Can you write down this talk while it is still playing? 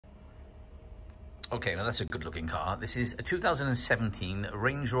Okay, now that's a good looking car. This is a 2017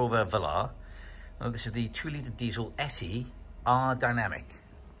 Range Rover Velar. Now this is the 2-litre diesel SE R Dynamic.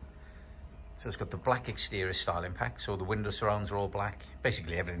 So it's got the black exterior styling pack, so the window surrounds are all black.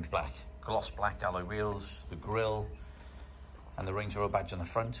 Basically everything's black. Gloss black alloy wheels, the grille, and the Range Rover badge on the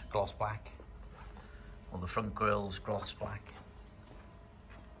front, gloss black. All the front grills, gloss black.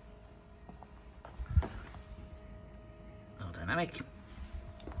 R Dynamic.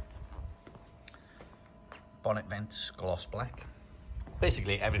 Bonnet vents, gloss black.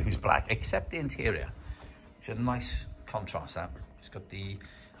 Basically everything's black except the interior. It's a nice contrast that. It's got the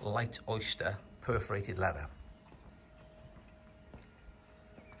light oyster perforated leather.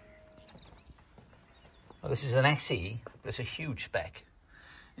 Well, this is an SE, but it's a huge spec.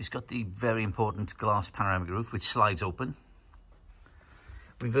 It's got the very important glass panoramic roof, which slides open.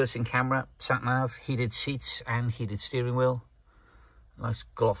 Reversing camera, sat nav, heated seats and heated steering wheel. Nice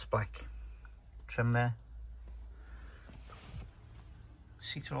gloss black trim there.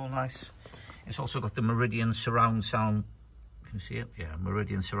 Seats are all nice. It's also got the Meridian surround sound. Can you see it? Yeah,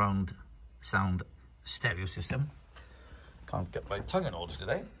 Meridian surround sound stereo system. Can't get my tongue in order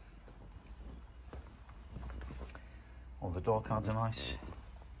today. All the door cards are nice.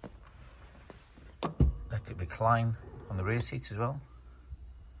 Electric recline on the rear seats as well.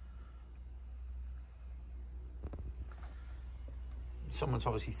 Someone's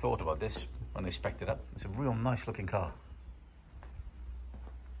obviously thought about this when they spec'd it up. It's a real nice looking car.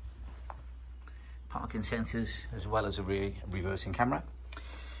 Parking sensors as well as a reversing camera.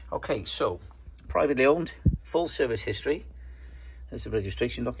 Okay, so privately owned, full service history. There's the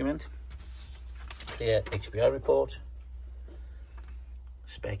registration document, clear HPI report,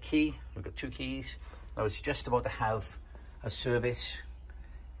 spare key. We've got 2 keys. Now it's just about to have a service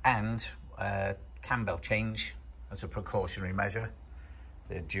and a cam belt change as a precautionary measure.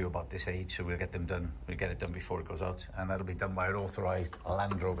 They're due about this age, so we'll get them done. We'll get it done before it goes out, and that'll be done by an authorised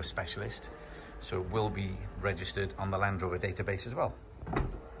Land Rover specialist. So it will be registered on the Land Rover database as well.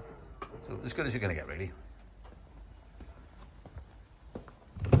 So as good as you're going to get, really.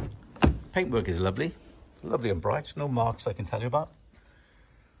 Paintwork is lovely. Lovely and bright. No marks I can tell you about.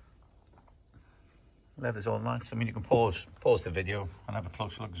 Leather's all nice. I mean, you can pause the video and have a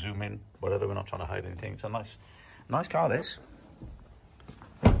closer look, zoom in, whatever. We're not trying to hide anything. It's a nice car, this.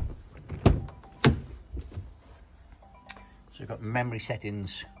 So you've got memory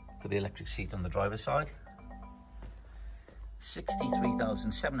settings for the electric seat on the driver's side.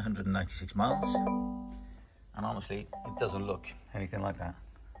 63,796 miles. And honestly, it doesn't look anything like that.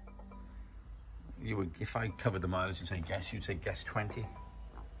 You would, if I covered the mileage and say guess, you'd say guess 20. It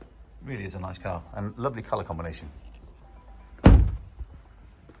really is a nice car and lovely colour combination. So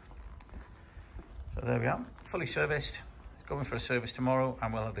there we are, fully serviced. It's going for a service tomorrow,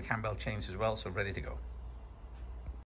 and we'll have the cam belt changed as well, so ready to go.